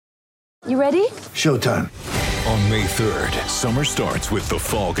You ready? Showtime. On May 3rd, summer starts with The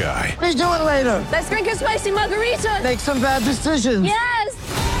Fall Guy. Let's do it later. Let's drink a spicy margarita. Make some bad decisions. Yes!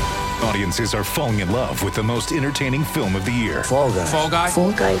 Audiences are falling in love with the most entertaining film of the year. Fall Guy. Fall Guy?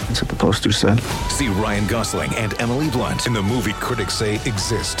 Fall guy. That's what the poster said. See Ryan Gosling and Emily Blunt in the movie critics say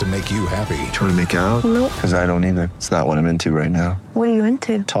exists to make you happy. Trying to make it out? Nope. Because I don't either. It's not what I'm into right now. What are you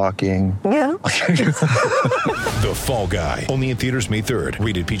into? Talking. Yeah. The Fall Guy. Only in theaters May 3rd.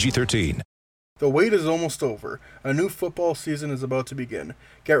 Rated PG-13. The wait is almost over. A new football season is about to begin.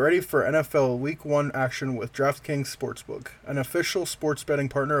 Get ready for NFL Week 1 action with DraftKings Sportsbook, an official sports betting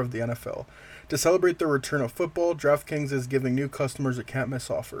partner of the NFL. To celebrate the return of football, DraftKings is giving new customers a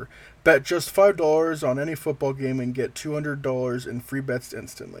can't-miss offer. Bet just $5 on any football game and get $200 in free bets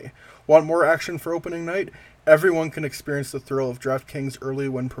instantly. Want more action for opening night? Everyone can experience the thrill of DraftKings early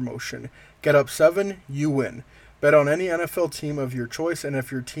win promotion. Get up 7, you win. Bet on any NFL team of your choice, and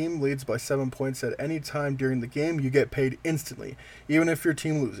if your team leads by 7 points at any time during the game, you get paid instantly, even if your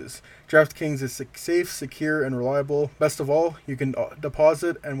team loses. DraftKings is safe, secure, and reliable. Best of all, you can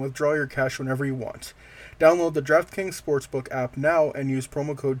deposit and withdraw your cash whenever you want. Download the DraftKings Sportsbook app now and use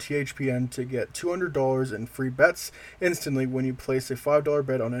promo code THPN to get $200 in free bets instantly when you place a $5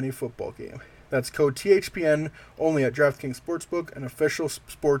 bet on any football game. That's code THPN only at DraftKings Sportsbook, an official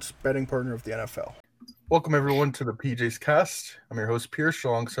sports betting partner of the NFL. Welcome everyone to the PJ's Cast. I'm your host Pierce,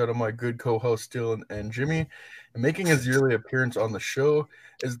 alongside of my good co-host Dylan and Jimmy. And making his yearly appearance on the show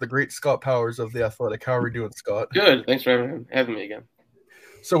is the great Scott Powers of The Athletic. How are we doing, Scott? Good. Thanks for having me again.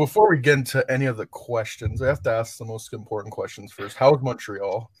 So before we get into any of the questions, I have to ask the most important questions first. How was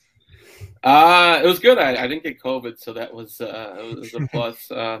Montreal? It was good. I didn't get COVID, so that was it was a plus.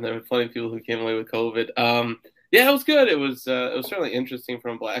 There were plenty of people who came away with COVID. Yeah, it was good. It was certainly interesting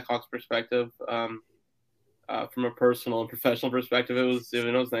from a Blackhawks perspective. From a personal and professional perspective, it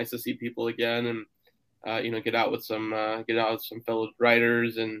was nice to see people again and get out with some fellow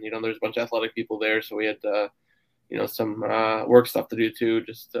writers, and there's a bunch of athletic people there, so we had some work stuff to do too,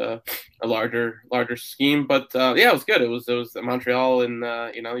 just a larger scheme. But yeah, it was good. It was Montreal,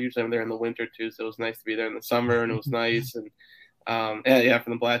 and usually I'm there in the winter too, so it was nice to be there in the summer, and it was nice. And yeah,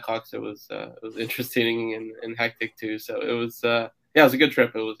 from the Blackhawks, it was interesting and hectic too. So it was it was a good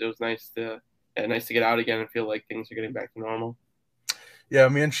trip. It was nice to get out again and feel like things are getting back to normal. Yeah,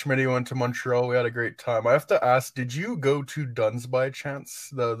 me and Schmitty went to Montreal. We had a great time. I have to ask, did you go to Dunn's by chance,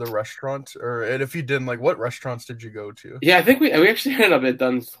 the restaurant? And if you didn't, what restaurants did you go to? Yeah, I think we actually ended up at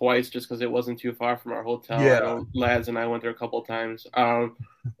Dunn's twice just because it wasn't too far from our hotel. Yeah. Lads and I went there a couple of times. And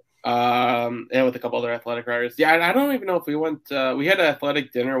with a couple other athletic writers. Yeah, I don't even know if we went. We had an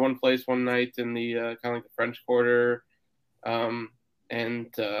athletic dinner one place one night in the kind of like the French Quarter.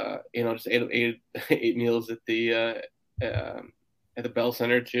 Just ate meals at the Bell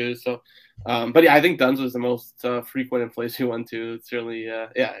Center too. So, but yeah, I think Dunn's was the most frequented place we went to. It's really,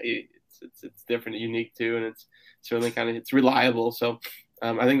 it's different and unique too, and it's really it's reliable. So,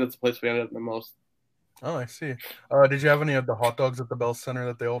 I think that's the place we ended up the most. Oh, I see. Did you have any of the hot dogs at the Bell Center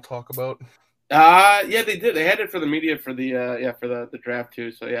that they all talk about? Yeah, they did. They had it for the media for the draft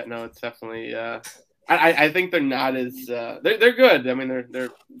too. So yeah, no, it's definitely. I think they're not as they're good. I mean, they're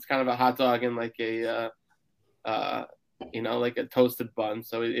it's kind of a hot dog and like a like a toasted bun.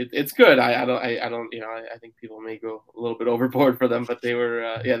 So it's good. I think people may go a little bit overboard for them, but they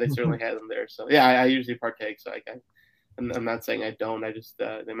were they certainly had them there. So yeah, I usually partake. So I'm not saying I don't. I just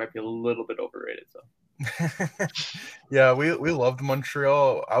they might be a little bit overrated. So. Yeah, we loved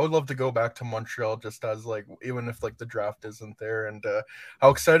Montreal. I would love to go back to Montreal just as even if the draft isn't there. And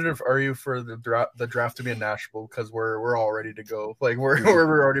how excited are you for the draft to be in Nashville? Because we're all ready to go. We're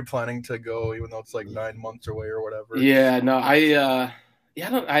already planning to go, even though it's 9 months away or whatever. Yeah, no, I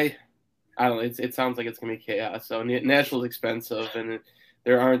don't know. It sounds like it's gonna be chaos. So Nashville's expensive, and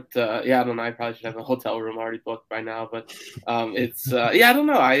there aren't. I don't know. I probably should have a hotel room already booked by now, but it's. I don't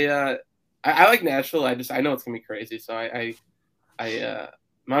know. I like Nashville. I know it's gonna be crazy. So I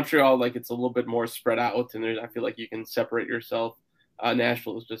Montreal, it's a little bit more spread out, and I feel like you can separate yourself.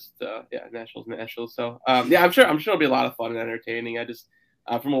 Nashville is just Nashville's Nashville. So I'm sure it'll be a lot of fun and entertaining. I just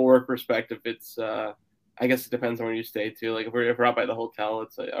from a work perspective, it's I guess it depends on where you stay too. If we're out by the hotel,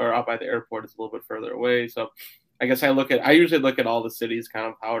 or out by the airport, it's a little bit further away. So I guess I usually look at all the cities kind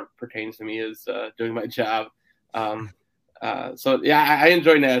of how it pertains to me as doing my job. So yeah, I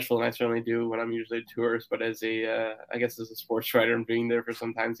enjoy Nashville, and I certainly do when I'm usually a tourist. But as a sports writer and being there for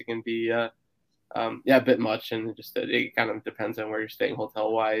sometimes it can be a bit much, and it kind of depends on where you're staying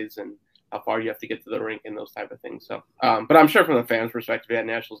hotel wise and how far you have to get to the rink and those type of things. So, but I'm sure from the fans' perspective,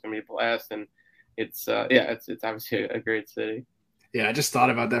 Nashville's gonna be a blast, and it's obviously a great city. Yeah, I just thought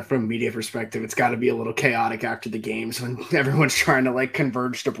about that from a media perspective. It's got to be a little chaotic after the games when everyone's trying to like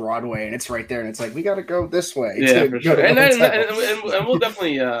converge to Broadway and it's right there and it's like we got to go this way. Yeah, for sure. And we'll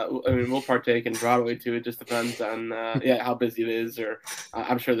definitely we'll partake in Broadway too. It just depends on how busy it is, or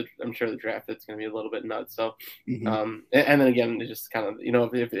I'm sure the draft it's going to be a little bit nuts. So and then again, it just kind of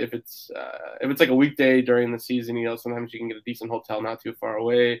if it's like a weekday during the season, sometimes you can get a decent hotel not too far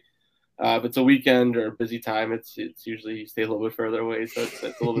away. If it's a weekend or a busy time, it's usually you stay a little bit further away, so it's a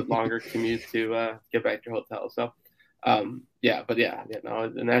little bit longer commute to get back to your hotel. So, the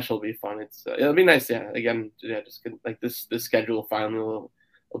National will be fun. It'll be nice. Yeah, again, just like this schedule finally will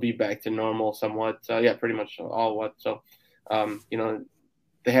be back to normal somewhat. Pretty much all what. So,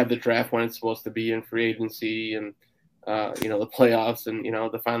 they have the draft when it's supposed to be in free agency and the playoffs and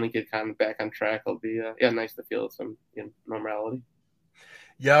to finally get kind of back on track. It'll be nice to feel some normality.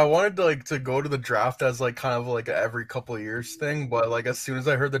 Yeah, I wanted to go to the draft as kind of a every couple of years thing, but as soon as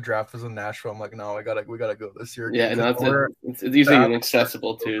I heard the draft was in Nashville, I'm like, no, we gotta go this year. Yeah, no, it's easily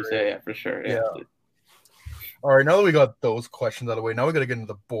inaccessible too. So yeah, for sure. Yeah. All right, now that we got those questions out of the way, now we got to get into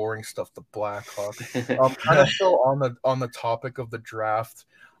the boring stuff, the Blackhawks. Kind of still on the topic of the draft.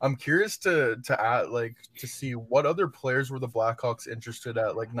 I'm curious to add to see what other players were the Blackhawks interested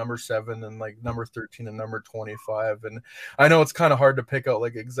at number 7 and number 13 and number 25. And I know it's kind of hard to pick out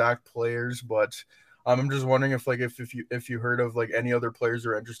exact players, but I'm just wondering if you heard of any other players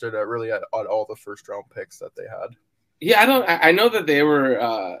are interested at all the first round picks that they had. Yeah, I know that they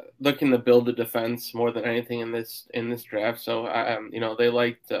were looking to build a defense more than anything in this draft. So they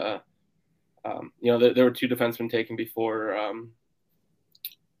liked there were 2 defensemen taken before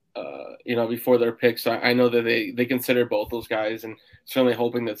before their picks. So I know that they consider both those guys and certainly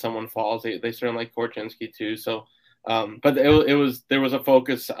hoping that someone falls. They certainly like Korchinski too. So, but there was a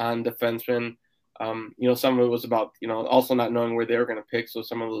focus on defensemen. Some of it was about, also not knowing where they were going to pick. So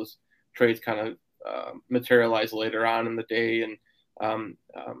some of those trades kind of materialized later on in the day.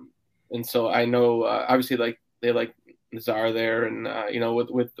 And so I know, obviously they like Nazar there and,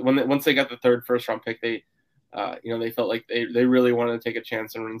 once they got the 3rd first round pick, they felt like they really wanted to take a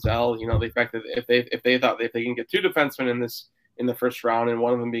chance on Rinzel. The fact that if they thought if they can get 2 defensemen in the first round, and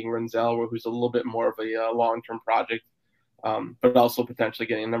one of them being Rinzel, who's a little bit more of a long-term project, but also potentially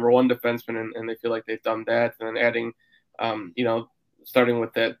getting a number 1 defenseman, and they feel like they've done that, and then adding, starting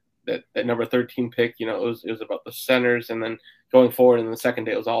with that number 13 pick, it was about the centers, and then going forward in the second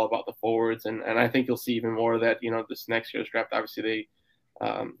day, it was all about the forwards, and I think you'll see even more of that, this next year's draft. Obviously, they.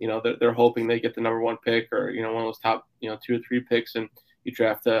 They're hoping they get the number 1 pick or, one of those top, 2 or 3 picks, and you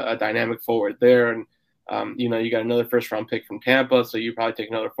draft a dynamic forward there. And, you got another first round pick from Tampa, so you probably take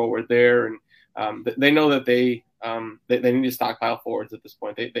another forward there. And they know that they need to stockpile forwards at this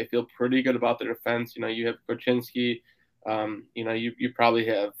point. They feel pretty good about their defense. You have Korchinski, you probably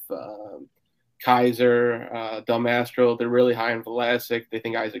have Kaiser, Del Mastro. They're really high on Vlasic. They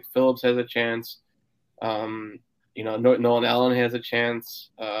think Isaac Phillips has a chance. Nolan Allen has a chance.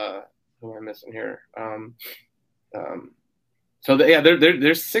 Who am I missing here?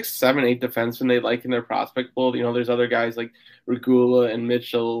 There's 6, 7, 8 defensemen they like in their prospect pool. There's other guys like Regula and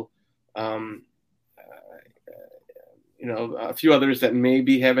Mitchell. A few others that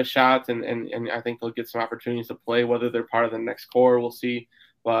maybe have a shot, and I think they'll get some opportunities to play. Whether they're part of the next core, we'll see.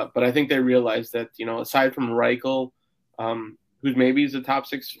 But I think they realize that aside from Reichel, who's maybe is a top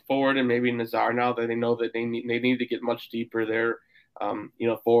 6 forward, and maybe Nazar now, that they know that they need to get much deeper there,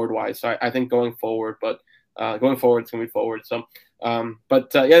 forward wise. So I think going forward it's going to be forward. So,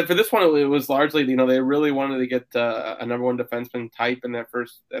 for this one, it was largely, they really wanted to get a number 1 defenseman type in that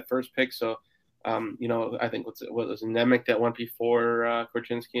first pick. So, I think what was Nemec that went before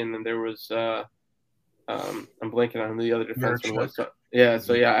Korchinski, and then there was I'm blanking on who the other defenseman was. So,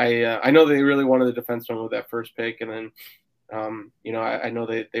 I know they really wanted the defenseman with that first pick, and then. I know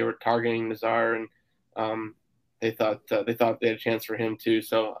they were targeting Nazar, and they thought they had a chance for him too.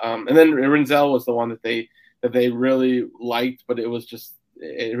 So, and then Rinzel was the one that they really liked, but it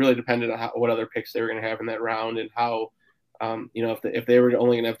really depended on what other picks they were going to have in that round, and how, if they were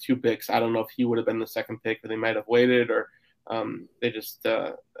only going to have 2 picks, I don't know if he would have been the second pick, or they might have waited, or they just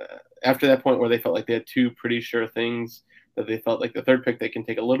after that point where they felt like they had 2 pretty sure things, that they felt like the 3rd pick they can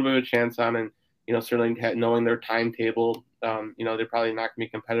take a little bit of a chance on, and certainly knowing their timetable, they're probably not going to be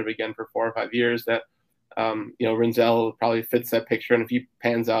competitive again for 4 or 5 years. That, Rinzel probably fits that picture. And if he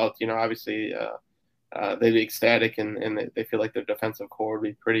pans out, obviously they'd be ecstatic, and they feel like their defensive core would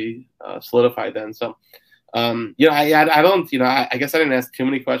be pretty solidified then. So, I guess I didn't ask too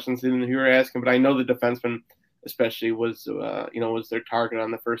many questions in who you were asking, but I know the defenseman especially was their target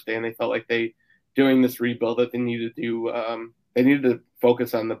on the first day, and they felt like doing this rebuild that they needed to do, they needed to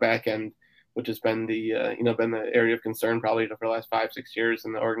focus on the back end, which has been the been the area of concern probably for the last 5-6 years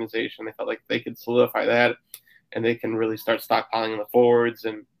in the organization. They felt like they could solidify that, and they can really start stockpiling the forwards,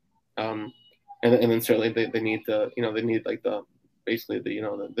 and then certainly they need they need like the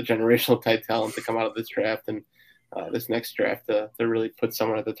generational type talent to come out of this draft and this next draft to really put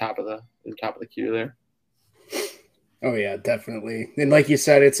someone at the top of the queue there. Oh yeah, definitely. And like you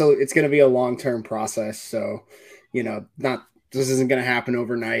said, it's going to be a long-term process. So, this isn't going to happen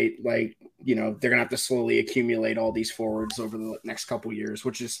overnight. Like, they're going to have to slowly accumulate all these forwards over the next couple years,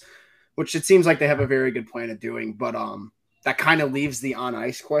 which it seems like they have a very good plan of doing. But that kind of leaves the on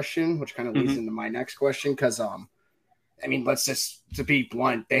ice question, which kind of leads into my next question. Cause let's just, to be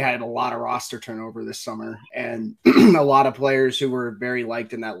blunt, they had a lot of roster turnover this summer and a lot of players who were very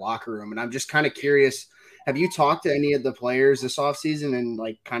liked in that locker room. And I'm just kind of curious, have you talked to any of the players this offseason and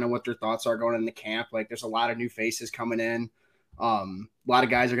like kind of what their thoughts are going into camp? Like there's a lot of new faces coming in. A lot of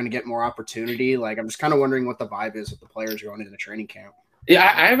guys are going to get more opportunity. Like, I'm just kind of wondering what the vibe is with the players going into the training camp. Yeah,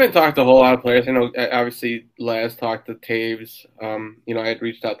 I haven't talked to a whole lot of players. I know, obviously, Laz talked to Taves. I had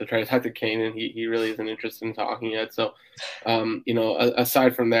reached out to try to talk to Kane, and he really isn't interested in talking yet. So,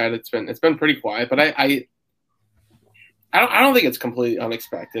 aside from that, it's been pretty quiet. But I don't think it's completely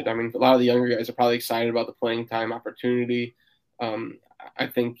unexpected. I mean, a lot of the younger guys are probably excited about the playing time opportunity. I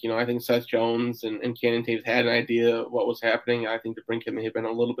think Seth Jones and Cannon Taves had an idea of what was happening. I think the DeBrincat may have been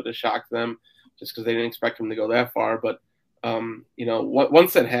a little bit of shock to them just because they didn't expect him to go that far. But,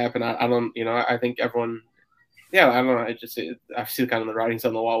 once that happened, I think everyone, I don't know. I see kind of the writings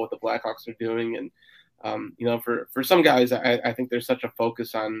on the wall what the Blackhawks are doing. And, for some guys, I think there's such a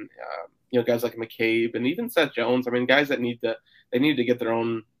focus on, guys like McCabe and even Seth Jones. I mean, guys that need to get their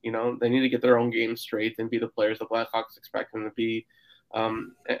own, they need to get their own game straight and be the players the Blackhawks expect them to be.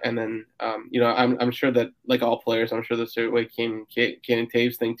 I'm sure that, like all players, I'm sure there's a way Kane and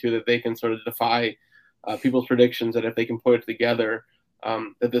Taves think too, that they can sort of defy people's predictions, that if they can put it together,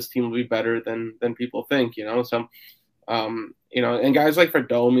 that this team will be better than people think, So, and guys like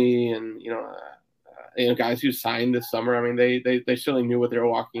Domi and, guys who signed this summer, I mean, they certainly knew what they were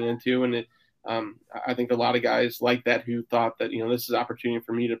walking into. And I think a lot of guys like that who thought that, this is an opportunity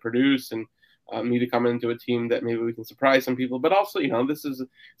for me to produce and me to come into a team that maybe we can surprise some people, but also,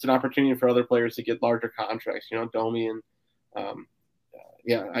 it's an opportunity for other players to get larger contracts, Domi and,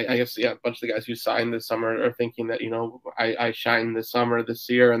 I guess, a bunch of the guys who signed this summer are thinking that, I shine this summer, this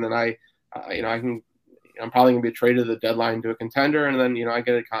year, and then I'm probably going to be traded at the deadline to a contender, and then, I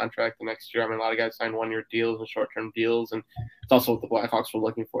get a contract the next year. I mean, a lot of guys sign one-year deals and short-term deals, and it's also what the Blackhawks were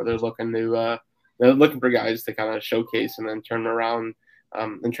looking for. They're looking for guys to kind of showcase and then turn around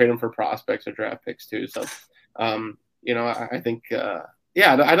and trade them for prospects or draft picks too. So, I think, I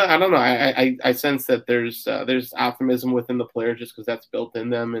don't know. I sense that there's optimism within the players just because that's built in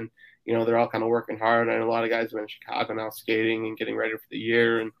them, and they're all kind of working hard. And a lot of guys have been in Chicago now skating and getting ready for the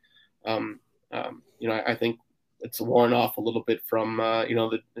year, and I think it's worn off a little bit from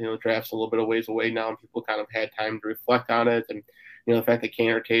the draft's a little bit of ways away now, and people kind of had time to reflect on it, and the fact that Kane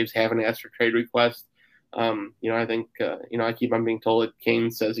or Taves haven't asked for trade requests. I think I keep on being told that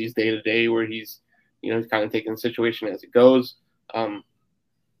Kane says he's day to day, where he's kind of taking the situation as it goes.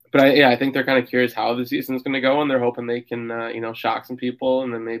 But I think they're kind of curious how the season is going to go, and they're hoping they can shock some people,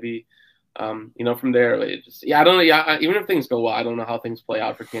 and then maybe from there I don't know. Even if things go well, I don't know how things play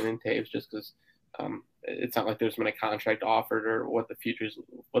out for Kane and Taves, just because it's not like there's been a contract offered or what the future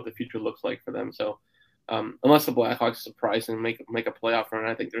looks like for them. So. Unless the Blackhawks surprise and make a playoff run,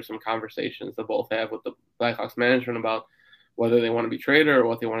 I think there's some conversations that both have with the Blackhawks management about whether they want to be traded or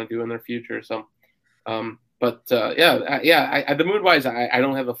what they want to do in their future. So, the mood wise, I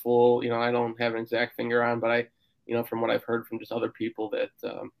don't have a full, I don't have an exact finger on, but from what I've heard from just other people that,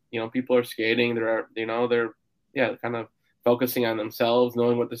 people are skating, they're kind of focusing on themselves,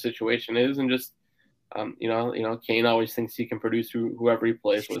 knowing what the situation is, and just, Kane always thinks he can produce whoever he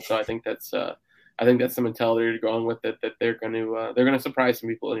plays with. So I think that's the mentality they're going with, that they're going to surprise some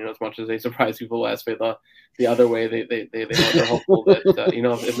people, as much as they surprised people last way. The other way, they're hopeful that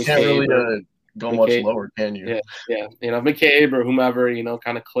if McCabe can't really go much lower, can you? Yeah. McCabe or whomever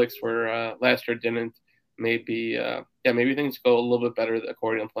kind of clicks where last year didn't. Maybe things go a little bit better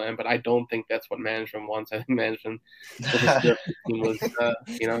according to plan, but I don't think that's what management wants. I think management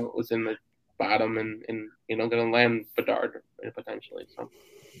was in the bottom and going to land Bedard potentially. So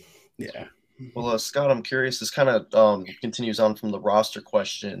yeah. Well, Scott, I'm curious. This kind of continues on from the roster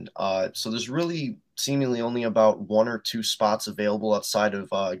question. So there's really seemingly only about one or two spots available outside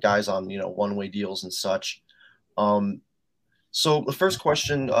of guys on one-way deals and such. So the first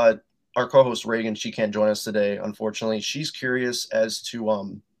question, our co-host Reagan, she can't join us today, unfortunately. She's curious as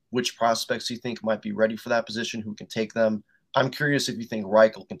to which prospects you think might be ready for that position, who can take them. I'm curious if you think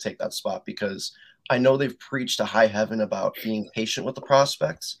Reichel can take that spot, because I know they've preached to high heaven about being patient with the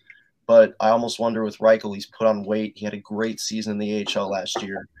prospects, but I almost wonder with Reichel, he's put on weight. He had a great season in the AHL last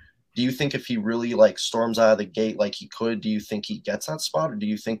year. Do you think if he really storms out of the gate like he could, do you think he gets that spot, or do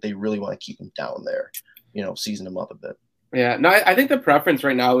you think they really want to keep him down there, season him up a bit? Yeah, no, I think the preference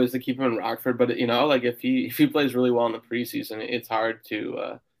right now is to keep him in Rockford, but if he plays really well in the preseason, it's hard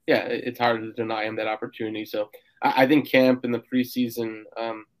to it's hard to deny him that opportunity. So I think camp in the preseason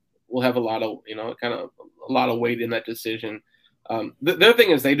will have a lot of a lot of weight in that decision. The other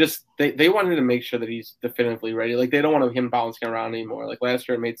thing is they wanted to make sure that he's definitively ready. Like, they don't want him bouncing around anymore. Like last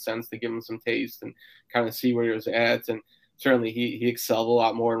year, it made sense to give him some taste and kind of see where he was at. And certainly he excelled a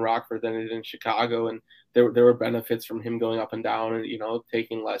lot more in Rockford than he did in Chicago. And there were benefits from him going up and down and,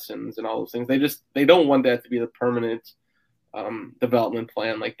 taking lessons and all those things. They don't want that to be the permanent development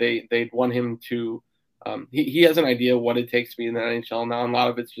plan. Like they want him to, he has an idea what it takes to be in the NHL now. And a lot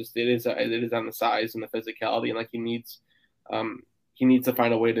of it's just, it is on the size and the physicality. And he needs to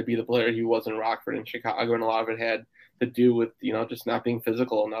find a way to be the player he was in Rockford and Chicago. And a lot of it had to do with, just not being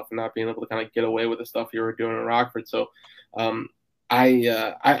physical enough and not being able to kind of get away with the stuff you were doing in Rockford. So, I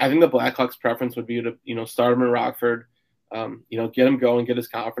think the Blackhawks' preference would be to, start him in Rockford, get him going, get his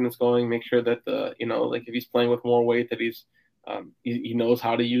confidence going, make sure that if he's playing with more weight, that he knows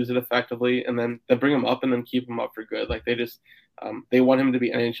how to use it effectively, and then bring him up and then keep him up for good. Like they want him to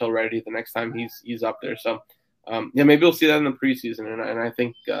be NHL ready the next time he's up there. So maybe we'll see that in the preseason, and I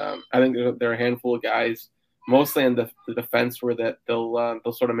think there are a handful of guys, mostly in the defense, where that they'll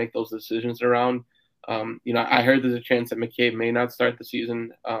sort of make those decisions around. I heard there's a chance that McCabe may not start the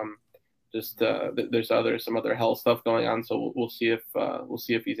season. There's some other health stuff going on, so we'll see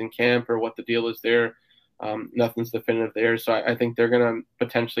if he's in camp or what the deal is there. Nothing's definitive there, so I think they're going to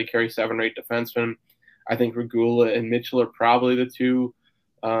potentially carry 7 or 8 defensemen. I think Regula and Mitchell are probably the two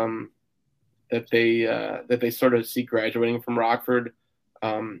that they sort of see graduating from Rockford.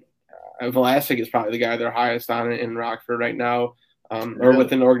 Vlasic is probably the guy they're highest on in Rockford right now, or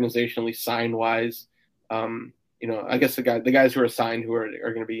within the organization, at least sign wise. I guess the guys who are signed who are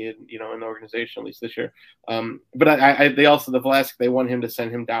going to be in the organization at least this year. But they also, the Vlasic, they want him to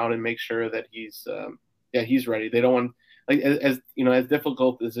send him down and make sure that he's ready. They don't want, as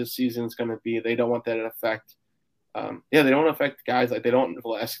difficult as this season is going to be, they don't want that to affect. They don't want to affect guys. Like, they don't want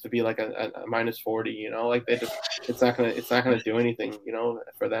Vlasic to be like a minus 40. It's not gonna do anything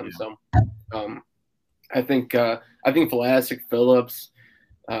for them. Yeah. So I think Vlasic, Phillips,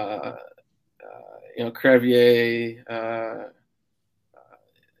 Crevier,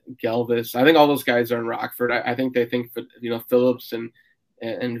 Gelvis. I think all those guys are in Rockford. I think they think Phillips and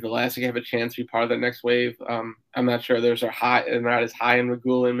Vlasic have a chance to be part of that next wave. I'm not sure they're not as high in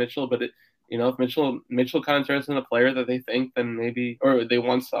Regula and Mitchell, but if Mitchell kind of turns into a player that they think, then maybe, or they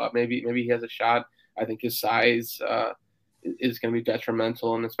once thought maybe he has a shot. I think his size is going to be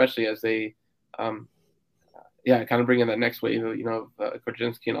detrimental, and especially as they kind of bring in that next wave of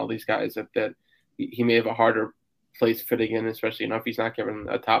Korchinski and all these guys that he may have a harder place fitting in, especially if he's not given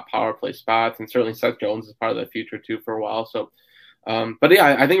a top power play spot. And certainly Seth Jones is part of the future too for a while. So,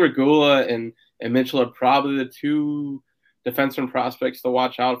 I think Regula and Mitchell are probably the two defenseman prospects to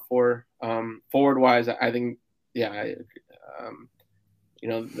watch out for. Forward wise, I think, they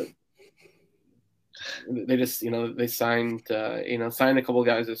just, they signed a couple of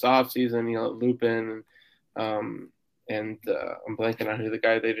guys this offseason, Lupin, and I'm blanking on who the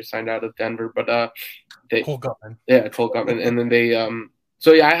guy they just signed out of Denver, but Cole Gutman. Yeah, Cole Gutman. And then they I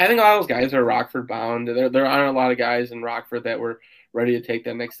think a lot of those guys are Rockford bound. There aren't a lot of guys in Rockford that were ready to take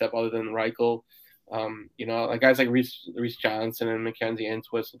that next step other than Reichel. Like guys like Reese Johnson and Mackenzie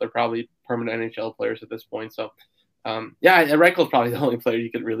Entwistle, they're probably permanent NHL players at this point. So, Reichel's probably the only player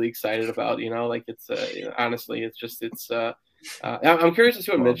you get really excited about. Honestly, I'm curious to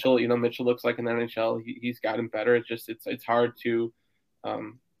see what Mitchell looks like in the NHL. He's gotten better. It's hard to,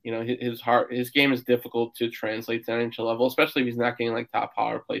 his game is difficult to translate to NHL level, especially if he's not getting like top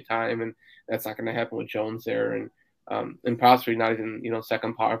power play time, and that's not going to happen with Jones there, and possibly not even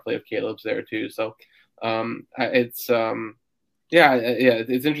second power play if Caleb's there too. So it's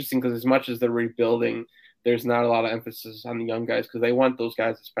interesting because as much as they're rebuilding, there's not a lot of emphasis on the young guys because they want those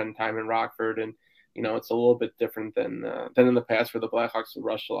guys to spend time in Rockford, and it's a little bit different than in the past where the Blackhawks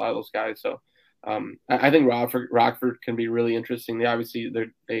rushed a lot of those guys. So I think Rockford can be really interesting.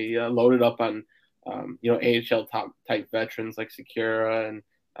 They loaded up on AHL top type veterans like Sekera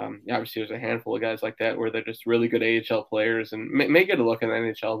Obviously, there's a handful of guys like that where they're just really good AHL players and may get a look in the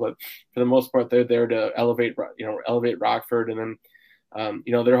NHL, but for the most part, they're there to elevate Rockford, and then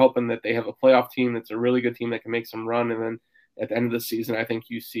they're hoping that they have a playoff team that's a really good team that can make some run, and then at the end of the season, I think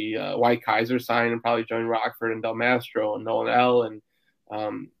you see White Kaiser sign and probably join Rockford and Del Mastro and Nolan L. And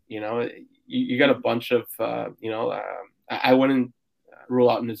you got a bunch of I wouldn't rule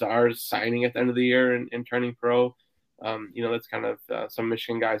out Nazar signing at the end of the year and turning pro. That's kind of some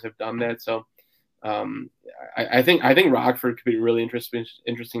Michigan guys have done that. So I think Rockford could be really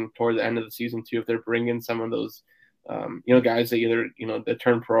interesting toward the end of the season too, if they're bringing some of those guys that either that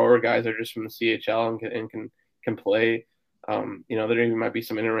turn pro or guys that are just from the CHL and can play. There even might be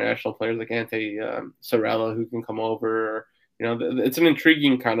some international players like Ante Sorella who can come over. Or, it's an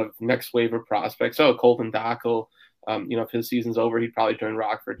intriguing kind of next wave of prospects. So Colton Dockel, if his season's over, he'd probably join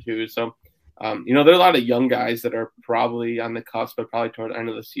Rockford too. So, there are a lot of young guys that are probably on the cusp, but probably toward the end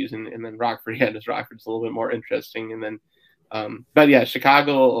of the season. And then Rockford's a little bit more interesting. And then,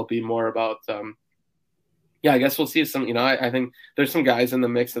 Chicago will be more about, I guess we'll see some, I think there's some guys in the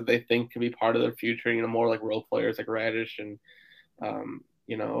mix that they think could be part of their future, more like role players like Radish and,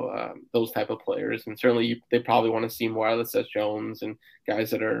 those type of players. And certainly they probably want to see more out of Seth Jones and guys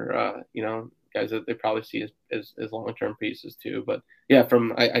that are, guys that they probably see as long-term pieces too. But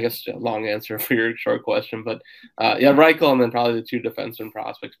I guess a long answer for your short question, but Reichel and then probably the two defenseman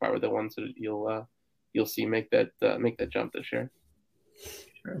prospects probably the ones that you'll see make that jump this year.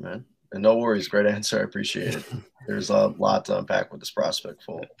 Sure, man. And no worries. Great answer. I appreciate it. There's a lot to unpack with this prospect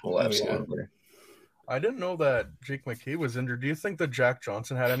pool. Absolutely. I didn't know that Jake McKay was injured. Do you think that Jack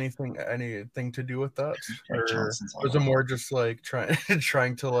Johnson had anything to do with that? Or was it more just like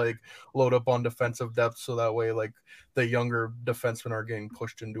trying to like load up on defensive depth so that way like the younger defensemen are getting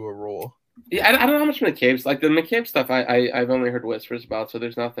pushed into a role? Yeah, I don't know how much McCabe's like the McCabe stuff. I've only heard whispers about, so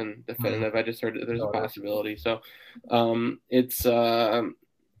there's nothing definitive. I just heard there's a possibility. So it's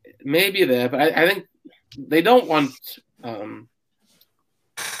maybe that, but I think they don't want.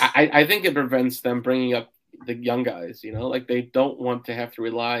 I think it prevents them bringing up the young guys. Like they don't want to have to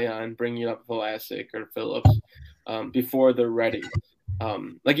rely on bringing up Vlasic or Phillips before they're ready.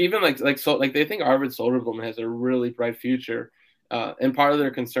 They think Arvid Soderblom has a really bright future, and part of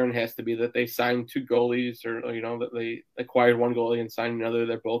their concern has to be that they signed two goalies, or that they acquired one goalie and signed another.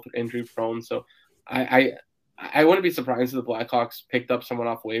 They're both injury prone, so I wouldn't be surprised if the Blackhawks picked up someone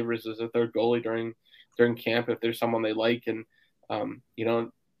off waivers as a third goalie during camp if there's someone they like, and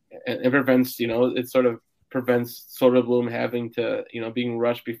it prevents it sort of prevents Soderblom having to being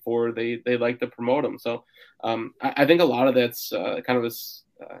rushed before they like to promote him. So I think a lot of that's kind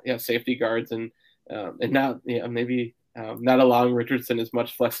of safety guards and not maybe not allowing Richardson as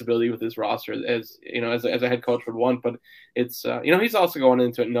much flexibility with his roster as a head coach would want, but it's he's also going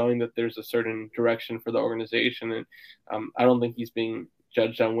into it knowing that there's a certain direction for the organization, and I don't think he's being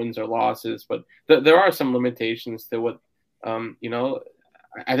judged on wins or losses, but there are some limitations to what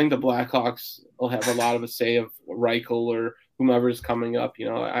I think the Blackhawks will have a lot of a say of Reichel or whomever's coming up.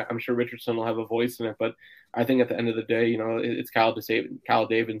 I'm sure Richardson will have a voice in it, but I think at the end of the day, it's Kyle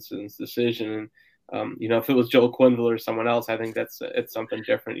Davidson's decision. And, if it was Joel Quenneville or someone else, I think it's something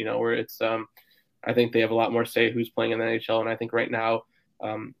different, where it's I think they have a lot more say who's playing in the NHL. And I think right now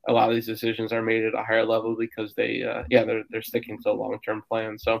a lot of these decisions are made at a higher level because they're sticking to a long-term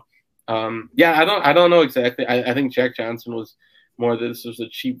plan. So, I don't know exactly. I think Jack Johnson was more that this was a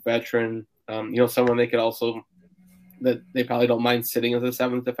cheap veteran, someone they could also that they probably don't mind sitting as a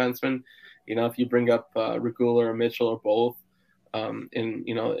seventh defenseman. If you bring up Regula or Mitchell or both, and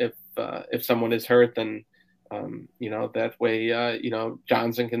if someone is hurt, then that way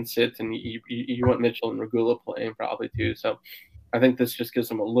Johnson can sit, and you want Mitchell and Regula playing probably too. So I think this just gives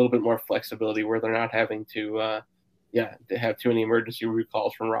them a little bit more flexibility where they're not having to have too many emergency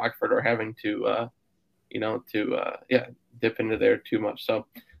recalls from Rockford or having to dip into there too much. So,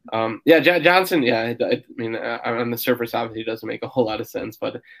 Johnson, I mean, on the surface, obviously, doesn't make a whole lot of sense,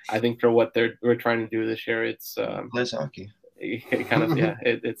 but I think for what we're trying to do this year, it's plays hockey. It kind of,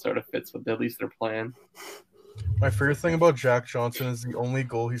 it sort of fits with at least their plan. My favorite thing about Jack Johnson is the only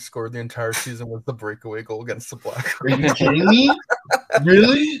goal he scored the entire season was the breakaway goal against the Blackhawks. Are you kidding me?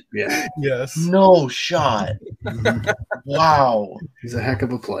 Really? Yeah. Yes. No shot. Wow. He's a heck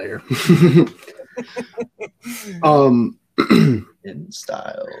of a player. In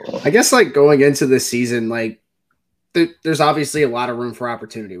style. I guess going into this season, there's obviously a lot of room for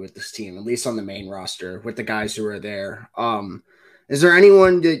opportunity with this team, at least on the main roster with the guys who are there. Is there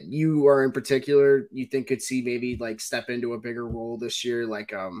anyone that you are in particular you think could see maybe like step into a bigger role this year?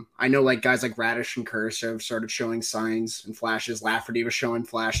 Like, I know like guys like Radish and Kurashev started showing signs and flashes. Lafferty was showing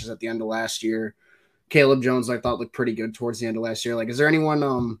flashes at the end of last year. Caleb Jones, I thought, looked pretty good towards the end of last year. Like, is there anyone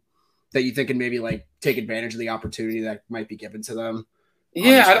that you think can maybe like take advantage of the opportunity that might be given to them?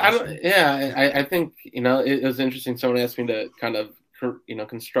 I think, it was interesting. Someone asked me to kind of,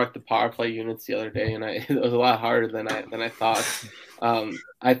 construct the power play units the other day, and it was a lot harder than I thought.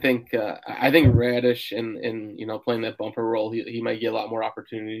 I think Radish and playing that bumper role, he might get a lot more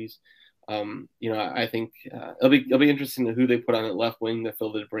opportunities. I think it'll be interesting to who they put on the left wing to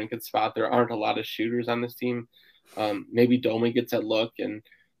fill the Brinkett spot. There aren't a lot of shooters on this team. Maybe Domi gets that look, and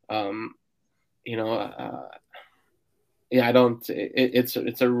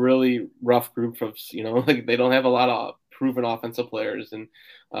it's a really rough group of like they don't have a lot of proven offensive players, and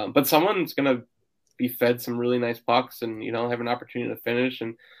but someone's gonna be fed some really nice pucks and have an opportunity to finish.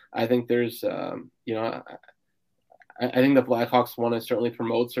 And I think there's I think the Blackhawks want to certainly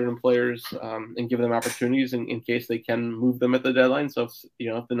promote certain players and give them opportunities in case they can move them at the deadline. So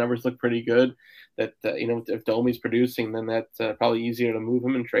if the numbers look pretty good, that if Domi's producing, then that's probably easier to move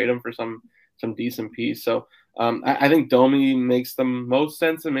him and trade him for some decent piece. So I think Domi makes the most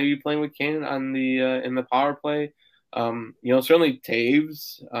sense, and maybe playing with Kane on the in the power play. Certainly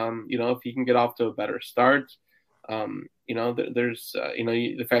Taves. If he can get off to a better start. There's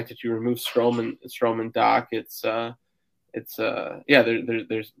the fact that you remove Stroman Doc, there's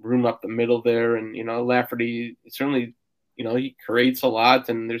room up the middle there, and Lafferty certainly he creates a lot,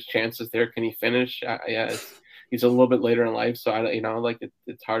 and there's chances there. Can he finish? He's a little bit later in life, so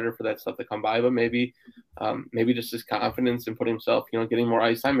it's harder for that stuff to come by. But maybe just his confidence in putting himself, getting more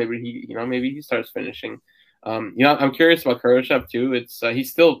ice time. Maybe he starts finishing. I'm curious about Kurashev too. He's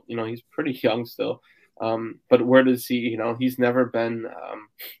still he's pretty young still. But where does he, he's never been,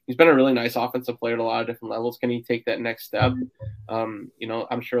 he's been a really nice offensive player at a lot of different levels. Can he take that next step? I'm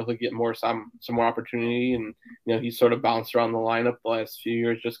sure he'll get some more opportunity, and, he's sort of bounced around the lineup the last few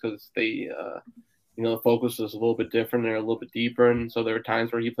years just because they, the focus was a little bit different. They're a little bit deeper. And so there were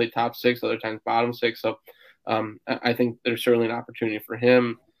times where he played top six, other times bottom six. So, I think there's certainly an opportunity for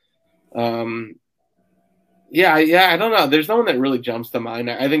him. I don't know. There's no one that really jumps to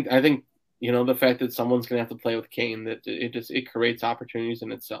mind. I think, the fact that someone's going to have to play with Kane, that it creates opportunities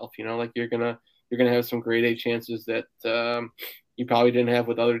in itself. Like you're going to have some grade A chances that you probably didn't have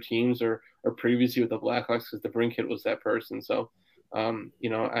with other teams or previously with the Blackhawks, because the Brinkett was that person. So,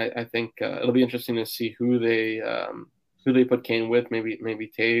 I think it'll be interesting to see who they put Kane with.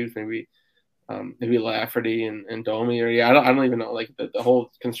 Maybe Taves, maybe Lafferty and Domi, or I don't even know. Like the whole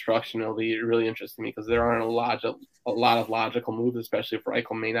construction will be really interesting because there aren't a lot of logical moves, especially if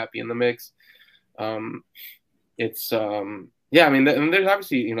Reichel may not be in the mix. There's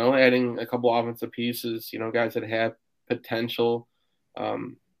obviously adding a couple offensive pieces, guys that have potential. I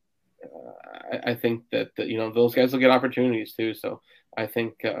think that those guys will get opportunities too. So I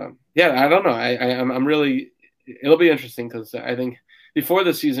think I don't know. I'm really, it'll be interesting because I think before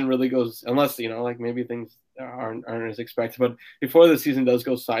the season really goes, unless maybe things aren't as expected, but before the season does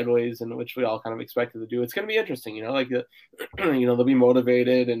go sideways, and which we all kind of expected to do, it's going to be interesting. They'll be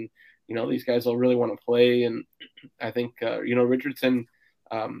motivated, and these guys will really want to play. And I think Richardson,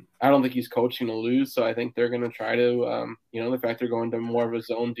 I don't think he's coaching to lose, so I think they're going to try to the fact they're going to more of a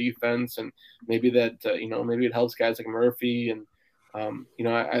zone defense, and maybe that maybe it helps guys like Murphy, and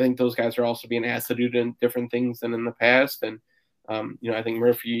I think those guys are also being asked to do different things than in the past. And I think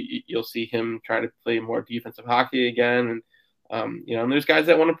Murphy, you'll see him try to play more defensive hockey again. And, and there's guys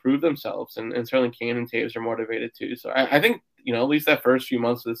that want to prove themselves, and certainly Kane and Taves are motivated too. So I think, at least that first few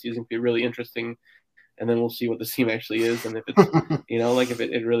months of the season could be really interesting. And then we'll see what the team actually is. And if it's, if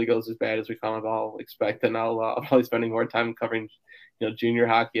it really goes as bad as we kind of all expect, then I'll probably spending more time covering, junior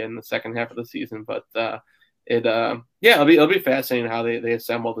hockey in the second half of the season. But it'll be fascinating how they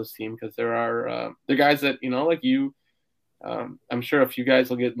assemble this team, because they're guys that, like you, I'm sure a few guys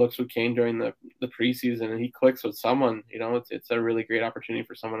will get looks with Kane during the preseason, and he clicks with someone. It's a really great opportunity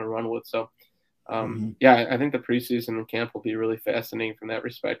for someone to run with. So, I think the preseason and camp will be really fascinating from that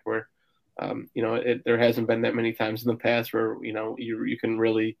respect. Where, there hasn't been that many times in the past where you can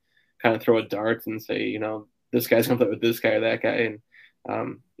really kind of throw a dart and say, this guy's gonna play with this guy or that guy,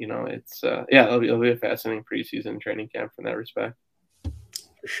 and it'll be a fascinating preseason training camp from that respect.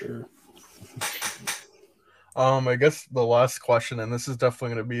 For sure. I guess the last question, and this is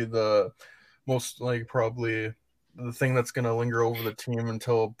definitely going to be the most probably the thing that's going to linger over the team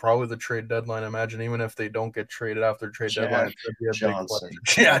until probably the trade deadline. Imagine even if they don't get traded after the trade deadline, it's going to be a Johnson. big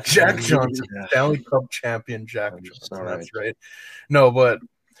question. Yeah, Jack Johnson, Yeah. Stanley Cup champion Jack Johnson. All That's right. No, but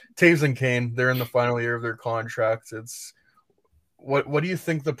Taves and Kane, they're in the final year of their contracts. It's what do you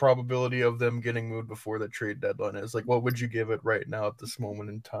think the probability of them getting moved before the trade deadline is? Like, what would you give it right now at this moment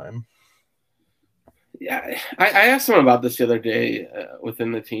in time? Yeah, I asked them about this the other day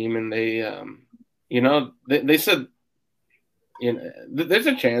within the team, and they, they said, there's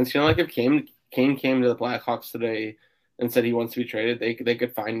a chance, like if Kane came to the Blackhawks today and said he wants to be traded, they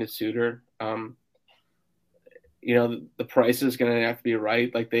could find a suitor. The price is going to have to be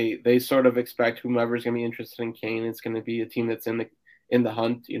right. Like they sort of expect whomever's going to be interested in Kane, it's going to be a team that's in the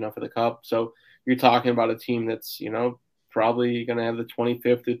hunt, for the cup. So you're talking about a team that's, probably going to have the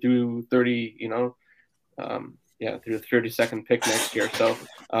 25th through 30, through the 32nd pick next year. So,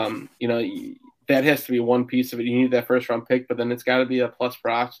 that has to be one piece of it. You need that first round pick, but then it's got to be a plus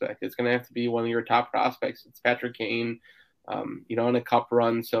prospect. It's going to have to be one of your top prospects. It's Patrick Kane, on a cup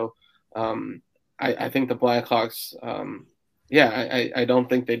run. So, I think the Blackhawks, I don't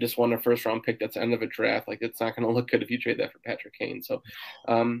think they just won a first round pick that's end of a draft. Like, it's not going to look good if you trade that for Patrick Kane. So,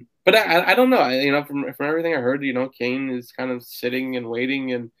 but I don't know. From everything I heard, Kane is kind of sitting and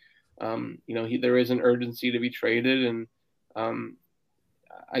waiting, and there is an urgency to be traded, and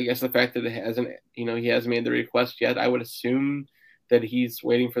I guess the fact that he hasn't made the request yet, I would assume that he's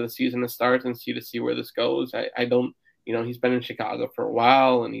waiting for the season to start and see where this goes. I don't, he's been in Chicago for a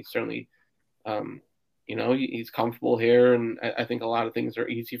while, and he's certainly, he's comfortable here, and I think a lot of things are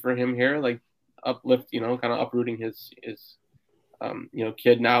easy for him here, like uplift, kind of uprooting his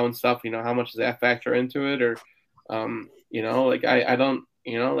kid now and stuff. How much does that factor into it? Or, I don't,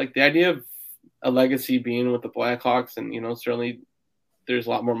 like the idea of a legacy being with the Blackhawks, and certainly there's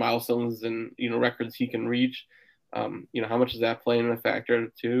a lot more milestones and records he can reach. How much does that play in a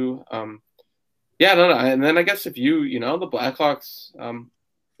factor too? I don't know. And then I guess if the Blackhawks, the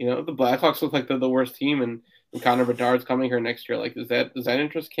Blackhawks look like they're the worst team, and Connor Bedard's coming here next year. Like, does that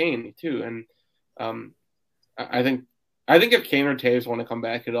interest Kane too? And I think if Kane or Taves want to come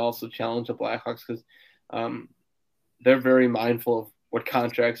back, it'd also challenge the Blackhawks, because they're very mindful of what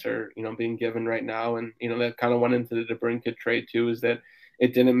contracts are, being given right now. And, that kind of went into the DeBrincat trade too, is that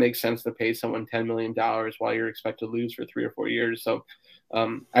it didn't make sense to pay someone $10 million while you're expected to lose for 3 or 4 years. So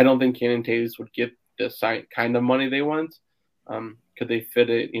I don't think Kane and Taves would get the kind of money they want. Could they fit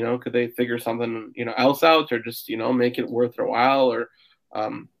it? Could they figure something, else out, or just, make it worth their while? Or,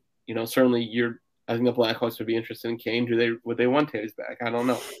 certainly I think the Blackhawks would be interested in Kane. Would they want Taves back? I don't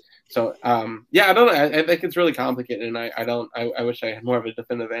know. So, I don't know. I think it's really complicated, and I wish I had more of a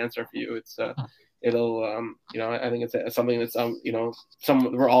definitive answer for you. It's, I think it's something that's,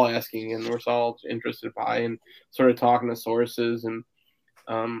 we're all asking, and we're all interested by, and sort of talking to sources. And,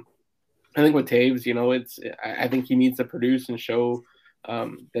 I think with Taves, I think he needs to produce and show,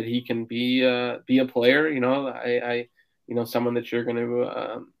 that he can be a player, someone that you're going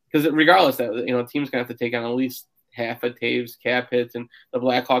to, because regardless that, team's going to have to take on at least half of Taves cap hits, and the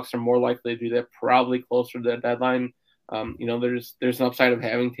Blackhawks are more likely to do that probably closer to the deadline. There's an upside of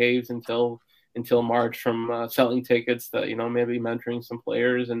having Taves until March from selling tickets to, maybe mentoring some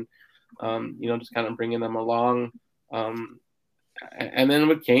players, and, just kind of bringing them along. And then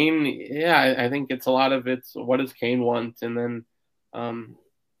with Kane, I think it's a lot of it's what does Kane want? And then,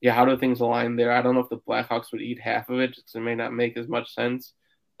 how do things align there? I don't know if the Blackhawks would eat half of it, because it may not make as much sense.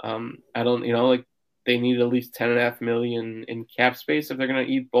 I don't, they need at least $10.5 million in cap space if they're going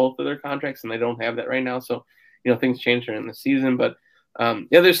to eat both of their contracts, and they don't have that right now. So, things change during the season, but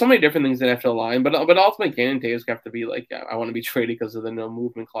there's so many different things that have to align. But ultimately, Kane and Taves have to be like, I want to be traded because of the no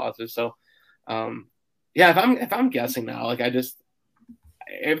movement clauses. So, if I'm guessing now,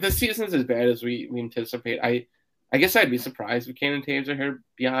 if the season's as bad as we anticipate, I guess I'd be surprised if Kane and Taves are here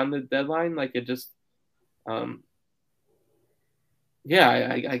beyond the deadline. Like, it just, I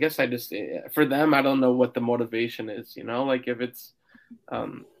guess I just, for them, I don't know what the motivation is, like if it's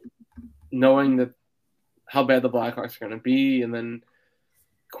knowing that how bad the Blackhawks are going to be, and then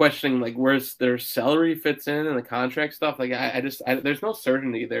questioning like where's their salary fits in and the contract stuff. Like I there's no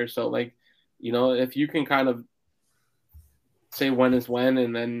certainty there. So like, if you can kind of say when is when,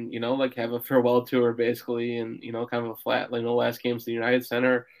 and then, like have a farewell tour basically, and, kind of a flat, last games to the United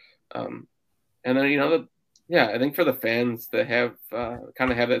Center. And then, I think for the fans to have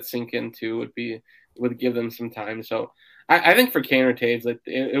kind of have that sink into would give them some time. So I think for Kane or Taves, like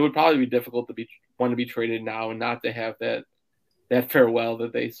it would probably be difficult to want to be traded now and not to have that farewell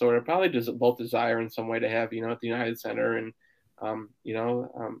that they sort of probably just both desire in some way to have, at the United Center. And,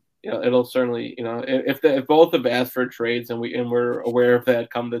 it'll certainly, if both have asked for trades and we're aware of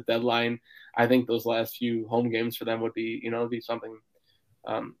that come the deadline, I think those last few home games for them would be, be something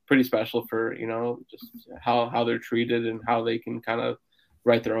pretty special for, just how they're treated and how they can kind of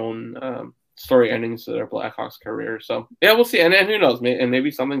write their own story endings to their Blackhawks career. So yeah, we'll see. And who knows? And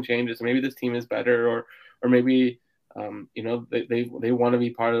maybe something changes. Maybe this team is better, or maybe they want to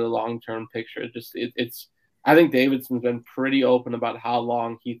be part of the long-term picture. Just it's. I think Davidson's been pretty open about how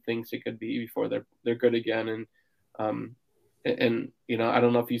long he thinks it could be before they're good again. And I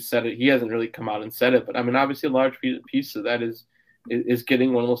don't know if he said it. He hasn't really come out and said it, but I mean, obviously a large piece of that is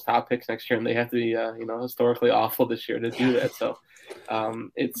getting one of those top picks next year, and they have to be historically awful this year to do that. So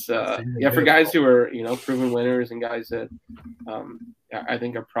it's for guys who are proven winners and guys that I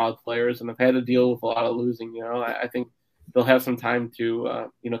think are proud players and have had to deal with a lot of losing. I think they'll have some time to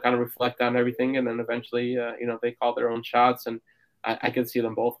kind of reflect on everything, and then eventually they call their own shots. And I can see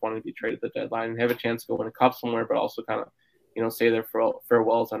them both wanting to be traded at the deadline and have a chance to go win a cup somewhere, but also kind of say their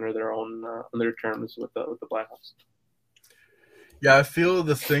farewells under their own on their terms with the Blackhawks. Yeah, I feel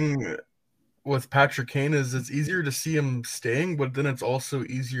the thing with Patrick Kane is it's easier to see him staying, but then it's also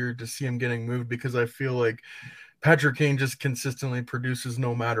easier to see him getting moved, because I feel like Patrick Kane just consistently produces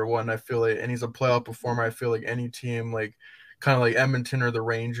no matter what. And I feel like, and he's a playoff performer. I feel like any team like kind of like Edmonton or the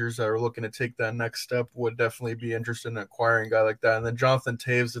Rangers that are looking to take that next step would definitely be interested in acquiring a guy like that. And then Jonathan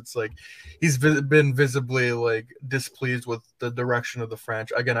Toews, it's like he's been visibly like displeased with the direction of the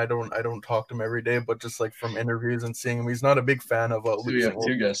franchise. Again, I don't talk to him every day, but just like from interviews and seeing him, he's not a big fan of losing.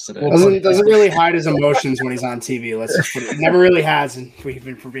 Two guests today. Doesn't really hide his emotions when he's on TV. Let's just put it. Never really has, and we've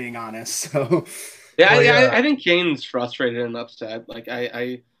been for being honest. So I think Kane's frustrated and upset. Like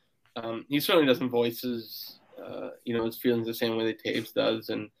he certainly doesn't voice his his feelings the same way that Toews does,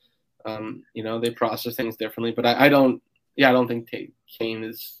 and they process things differently. But I don't think Kane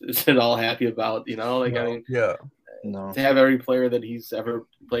is at all happy about to have every player that he's ever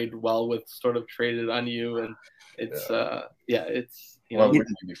played well with sort of traded on you, and it's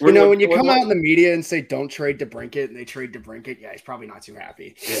when you come out in the media and say don't trade DeBrincat and they trade DeBrincat, he's probably not too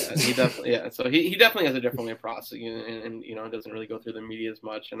happy. Yeah, he definitely So he definitely has a different way of processing and doesn't really go through the media as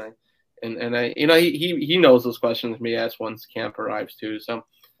much, and he knows those questions may ask once camp arrives too. So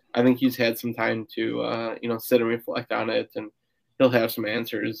I think he's had some time to sit and reflect on it, and he'll have some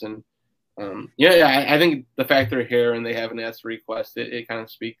answers. And I think the fact they're here and they haven't asked a request, it kind of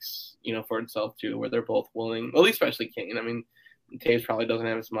speaks for itself too, where they're both willing. Well, especially Kane. I mean, Toews probably doesn't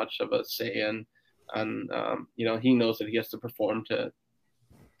have as much of a say in he knows that he has to perform to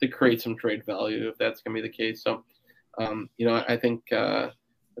create some trade value if that's going to be the case. So I think.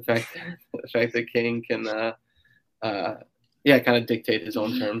 The fact that Kane can, kind of dictate his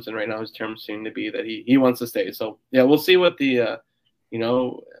own terms, and right now his terms seem to be that he wants to stay. So we'll see what we'll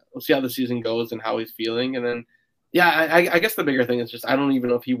see how the season goes and how he's feeling, and then I guess the bigger thing is just I don't even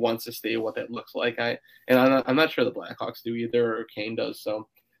know if he wants to stay, what that looks like. I'm not sure the Blackhawks do either, or Kane does. So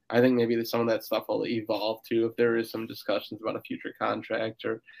I think maybe some of that stuff will evolve too if there is some discussions about a future contract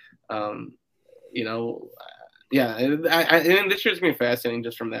or and this year's gonna be fascinating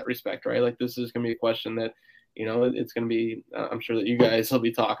just from that respect, right? Like this is gonna be a question that, it's gonna be. I'm sure that you guys will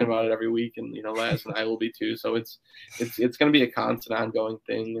be talking about it every week, and Laz and I will be too. So it's gonna be a constant, ongoing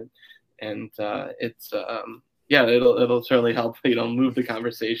thing, and it'll certainly help move the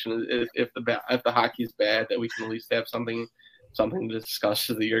conversation if the hockey's bad, that we can at least have something to discuss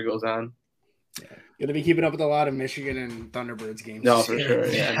as the year goes on. Yeah. Gonna be keeping up with a lot of Michigan and Thunderbirds games. No, for sure.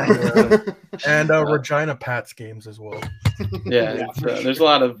 Yeah. And Regina Pats games as well. Yeah. There's a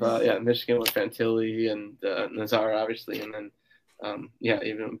lot of Michigan with Fantilli and Nazar, obviously, and then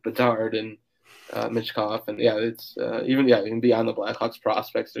even Bedard and Michkov, and it's even beyond the Blackhawks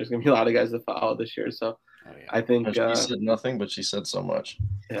prospects, there's gonna be a lot of guys to follow this year. So I think she said nothing, but she said so much.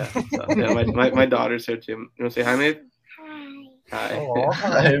 Yeah. So, my daughter's here too. You want to say hi, Maeve? Hi. Oh,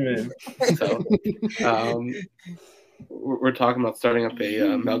 hi, man. So, we're talking about starting up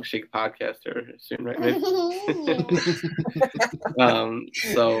a milkshake podcast here soon, right, Maeve?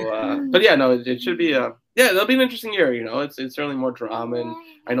 It should be it'll be an interesting year. It's certainly more drama, and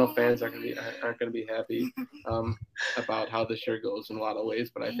I know fans aren't gonna be happy about how this year goes in a lot of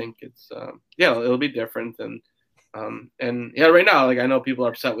ways, but I think it's it'll be different, and right now, like I know people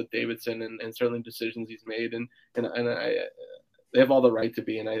are upset with Davidson and certainly decisions he's made, and they have all the right to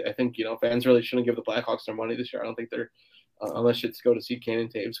be, and I think fans really shouldn't give the Blackhawks their money this year. I don't think they're unless it's go to see Kane and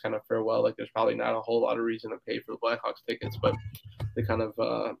Toews kind of farewell. Like there's probably not a whole lot of reason to pay for the Blackhawks tickets, but they kind of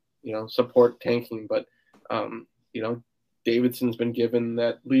support tanking. But Davidson's been given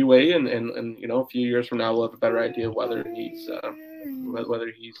that leeway, and a few years from now we'll have a better idea of whether he's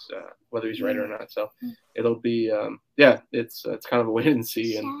whether he's right or not. So it'll be it's kind of a wait and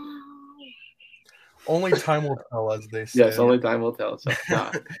see. And only time will tell, as they say. Yes, only time will tell. So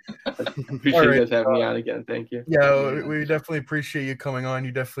appreciate you guys having me on again. Thank you. Yeah, we definitely appreciate you coming on.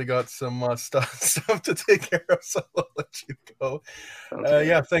 You definitely got some stuff to take care of, so I'll let you go.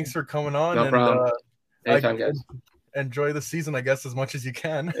 Thanks for coming on. No problem. Anytime, guys. Enjoy the season, I guess, as much as you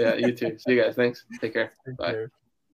can. Yeah, you too. See you guys. Thanks. Take care. Take Bye. care.